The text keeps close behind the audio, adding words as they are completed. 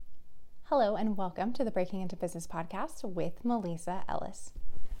Hello and welcome to the Breaking Into Business podcast with Melissa Ellis.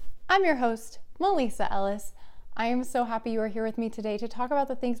 I'm your host, Melissa Ellis. I am so happy you are here with me today to talk about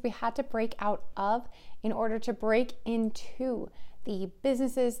the things we had to break out of in order to break into the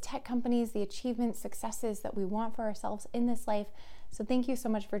businesses, tech companies, the achievements, successes that we want for ourselves in this life. So thank you so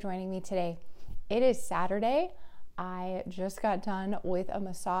much for joining me today. It is Saturday. I just got done with a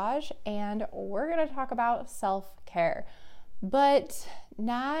massage and we're going to talk about self-care, but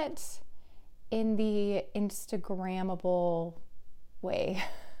not in the Instagrammable way.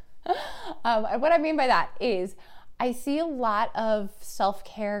 What I mean by that is I see a lot of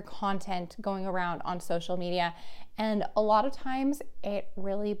self-care content going around on social media, and a lot of times it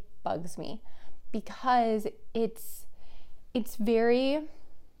really bugs me because it's very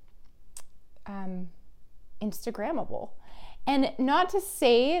Instagrammable. And not to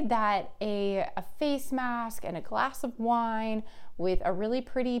say that a face mask and a glass of wine with a really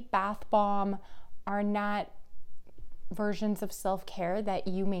pretty bath bomb are not versions of self-care that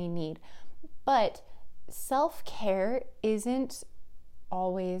you may need. But self-care isn't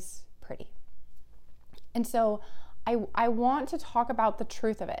always pretty. And so I want to talk about the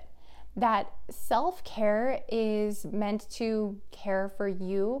truth of it, that self-care is meant to care for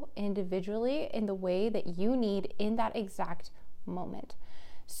you individually in the way that you need in that exact moment.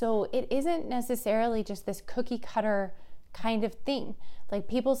 So it isn't necessarily just this cookie cutter kind of thing. Like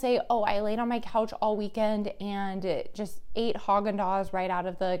people say, oh, I laid on my couch all weekend and just ate Haagen-Dazs right out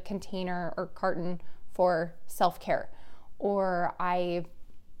of the container or carton for self-care. Or I,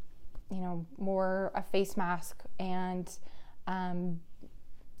 wore a face mask and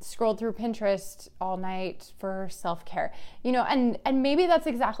scrolled through Pinterest all night for self-care. And maybe that's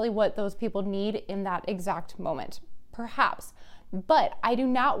exactly what those people need in that exact moment, perhaps. But I do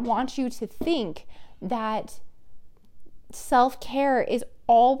not want you to think that self-care is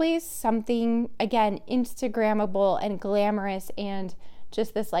always something, again, Instagrammable and glamorous and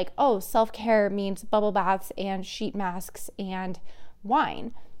just this like, oh, self-care means bubble baths and sheet masks and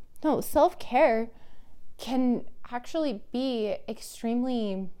wine. No, self-care can actually be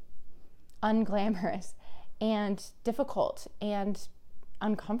extremely unglamorous and difficult and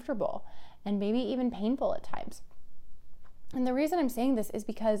uncomfortable and maybe even painful at times. And the reason I'm saying this is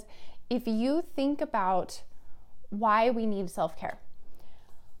because if you think about why we need self-care,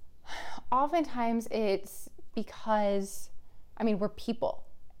 oftentimes it's because, we're people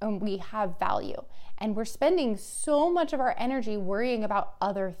and we have value and we're spending so much of our energy worrying about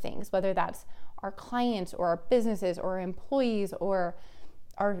other things, whether that's our clients or our businesses or our employees or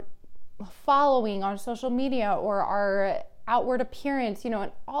our following on social media or our outward appearance,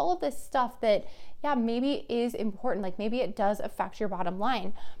 and all of this stuff that, maybe is important. Like maybe it does affect your bottom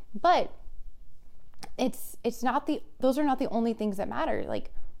line, but those are not the only things that matter.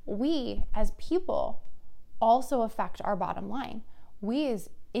 Like we as people also affect our bottom line. We as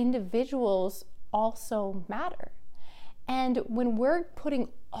individuals also matter. And when we're putting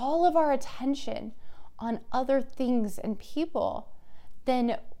all of our attention on other things and people,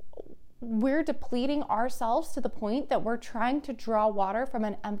 then we're depleting ourselves to the point that we're trying to draw water from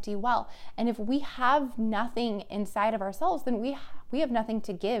an empty well. And if we have nothing inside of ourselves, then we have nothing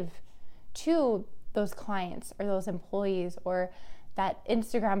to give to those clients or those employees or that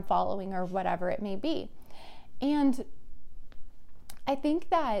Instagram following or whatever it may be. And I think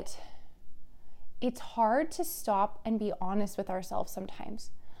that it's hard to stop and be honest with ourselves sometimes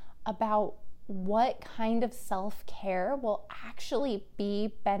about what kind of self-care will actually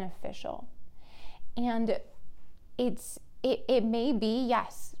be beneficial. And it may be,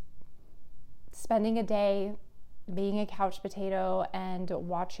 yes, spending a day being a couch potato and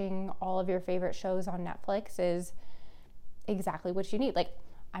watching all of your favorite shows on Netflix is exactly what you need. Like,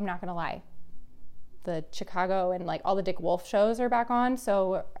 I'm not gonna lie, the Chicago and like all the Dick Wolf shows are back on.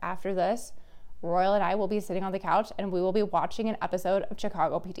 So after this, Royal and I will be sitting on the couch and we will be watching an episode of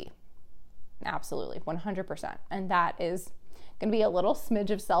Chicago PD. Absolutely, 100%. And that is gonna be a little smidge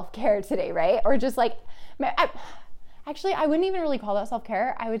of self-care today, right? Or just like, I wouldn't even really call that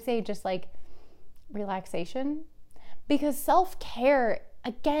self-care. I would say just like relaxation. Because self-care,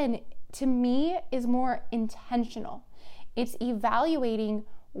 again, to me is more intentional. It's evaluating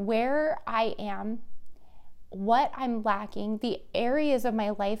where I am, what I'm lacking, the areas of my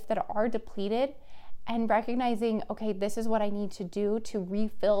life that are depleted, and recognizing, okay, this is what I need to do to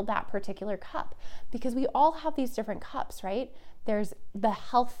refill that particular cup. Because we all have these different cups, right? There's the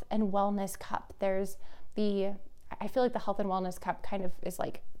health and wellness cup. I feel like the health and wellness cup kind of is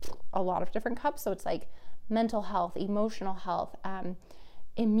like a lot of different cups. So it's like mental health, emotional health,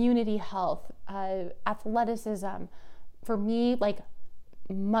 immunity health, athleticism. For me, like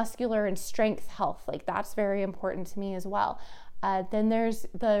muscular and strength health. Like that's very important to me as well. Then there's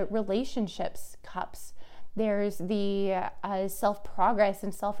the relationships cups. There's the self-progress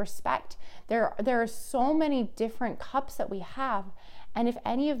and self-respect. There are so many different cups that we have. And if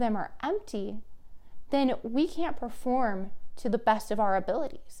any of them are empty, then we can't perform to the best of our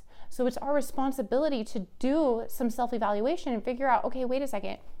abilities. So it's our responsibility to do some self-evaluation and figure out, okay, wait a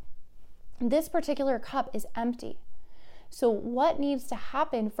second, this particular cup is empty. So what needs to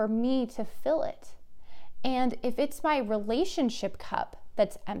happen for me to fill it? And if it's my relationship cup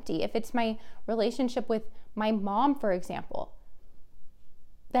that's empty, if it's my relationship with my mom, for example,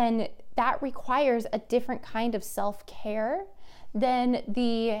 then that requires a different kind of self-care than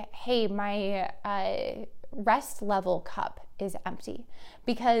the, hey, my rest level cup is empty.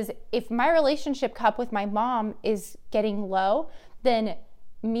 Because if my relationship cup with my mom is getting low, then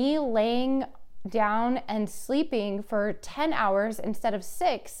me laying down and sleeping for 10 hours instead of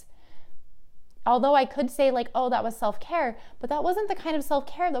 6, although I could say like, oh, that was self-care, but that wasn't the kind of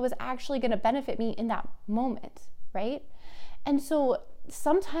self-care that was actually going to benefit me in that moment, right? And so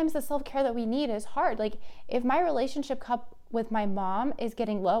sometimes the self-care that we need is hard. Like if my relationship cup with my mom is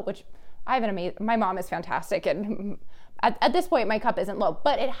getting low, which my mom is fantastic, and at this point my cup isn't low,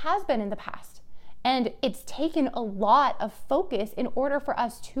 but it has been in the past. And it's taken a lot of focus in order for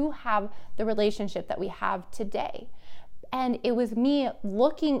us to have the relationship that we have today. And it was me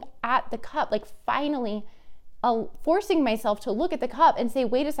looking at the cup, like finally forcing myself to look at the cup and say,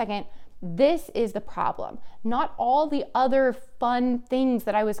 wait a second, this is the problem. Not all the other fun things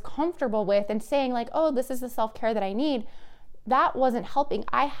that I was comfortable with and saying like, oh, this is the self-care that I need. That wasn't helping.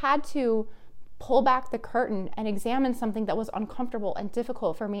 I had to pull back the curtain and examine something that was uncomfortable and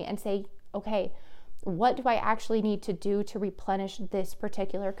difficult for me and say, okay, what do I actually need to do to replenish this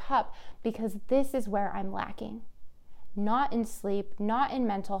particular cup? Because this is where I'm lacking. Not in sleep, not in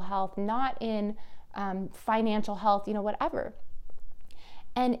mental health, not in financial health, whatever.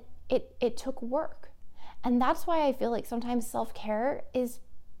 And it took work. And that's why I feel like sometimes self-care is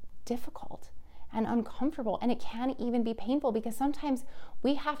difficult and uncomfortable, and it can even be painful because sometimes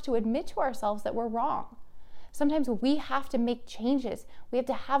we have to admit to ourselves that we're wrong. Sometimes we have to make changes. We have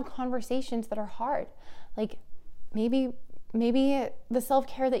to have conversations that are hard. Like maybe the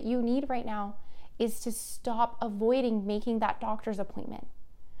self-care that you need right now is to stop avoiding making that doctor's appointment.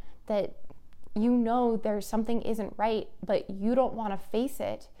 That there's something isn't right, but you don't want to face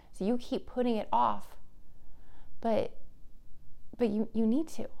it, so you keep putting it off. But you need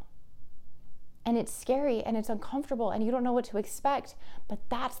to. And it's scary and it's uncomfortable and you don't know what to expect, but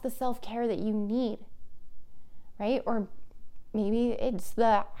that's the self-care that you need. Right? Or maybe it's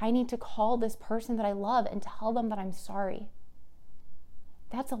I need to call this person that I love and tell them that I'm sorry.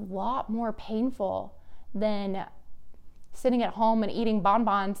 That's a lot more painful than sitting at home and eating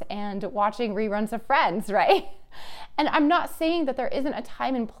bonbons and watching reruns of Friends, right? And I'm not saying that there isn't a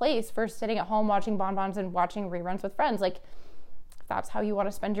time and place for sitting at home watching bonbons and watching reruns with friends. Like, if that's how you want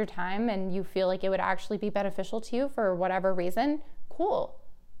to spend your time and you feel like it would actually be beneficial to you for whatever reason, cool.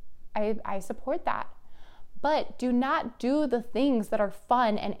 I support that. But do not do the things that are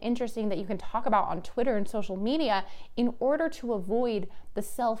fun and interesting that you can talk about on Twitter and social media in order to avoid the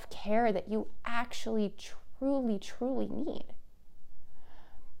self-care that you actually truly, truly need.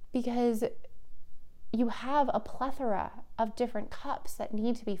 Because you have a plethora of different cups that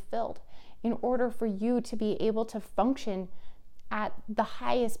need to be filled in order for you to be able to function at the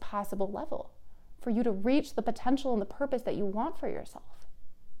highest possible level, for you to reach the potential and the purpose that you want for yourself.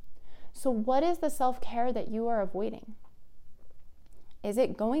 So what is the self-care that you are avoiding? Is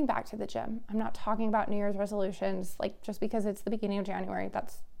it going back to the gym? I'm not talking about New Year's resolutions, like just because it's the beginning of January.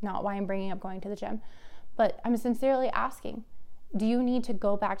 That's not why I'm bringing up going to the gym. But I'm sincerely asking, do you need to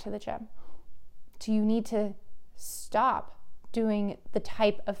go back to the gym? Do you need to stop doing the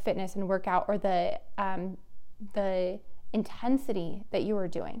type of fitness and workout or the intensity that you were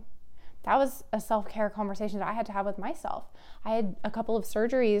doing? That was a self-care conversation that I had to have with myself. I had a couple of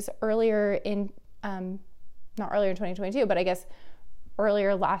surgeries not earlier in 2022, but I guess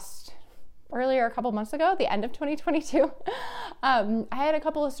earlier a couple months ago, the end of 2022, I had a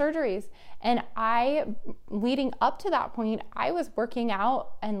couple of surgeries, and leading up to that point, I was working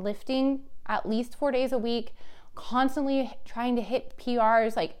out and lifting at least 4 days a week, constantly trying to hit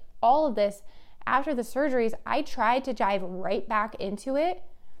PRs, like all of this. After the surgeries, I tried to dive right back into it.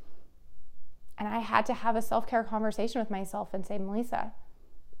 And I had to have a self-care conversation with myself and say, Melissa,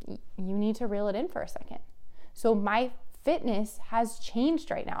 you need to reel it in for a second. So my fitness has changed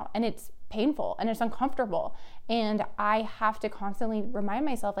right now, and it's painful and it's uncomfortable. And I have to constantly remind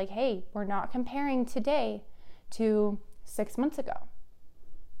myself like, hey, we're not comparing today to 6 months ago.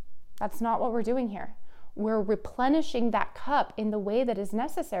 That's not what we're doing here. We're replenishing that cup in the way that is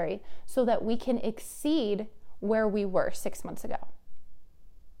necessary so that we can exceed where we were 6 months ago.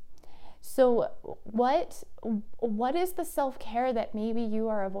 So what is the self-care that maybe you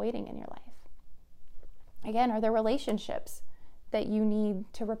are avoiding in your life? Again, are there relationships that you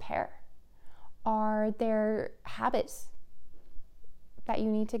need to repair? Are there habits that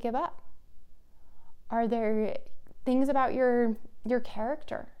you need to give up? Are there things about your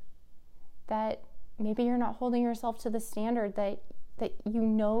character that maybe you're not holding yourself to the standard that you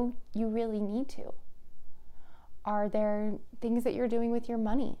know you really need to? Are there things that you're doing with your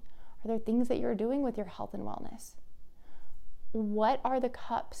money? Are there things that you're doing with your health and wellness? What are the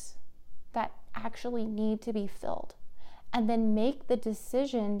cups that actually need to be filled? And then make the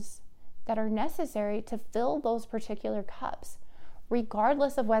decisions that are necessary to fill those particular cups,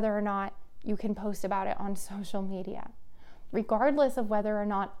 regardless of whether or not you can post about it on social media, regardless of whether or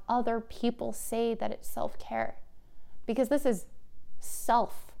not other people say that it's self-care. Because this is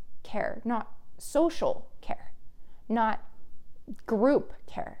self-care, not social care, not group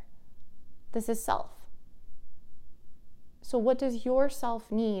care. This is self. So what does your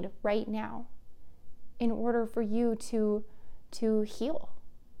self need right now in order for you to heal,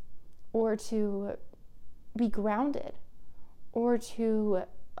 or to be grounded, or to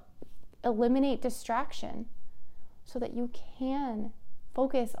eliminate distraction so that you can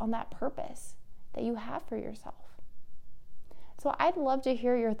focus on that purpose that you have for yourself? So I'd love to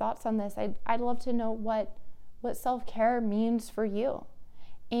hear your thoughts on this. I'd love to know what self-care means for you.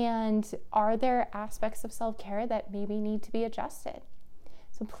 And are there aspects of self-care that maybe need to be adjusted?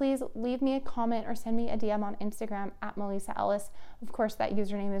 So please leave me a comment or send me a DM on Instagram at Melissa Ellis. Of course, that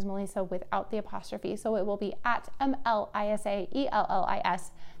username is Melissa without the apostrophe, so it will be at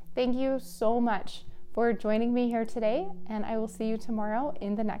MLISAELLIS. Thank you so much for joining me here today, and I will see you tomorrow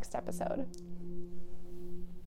in the next episode.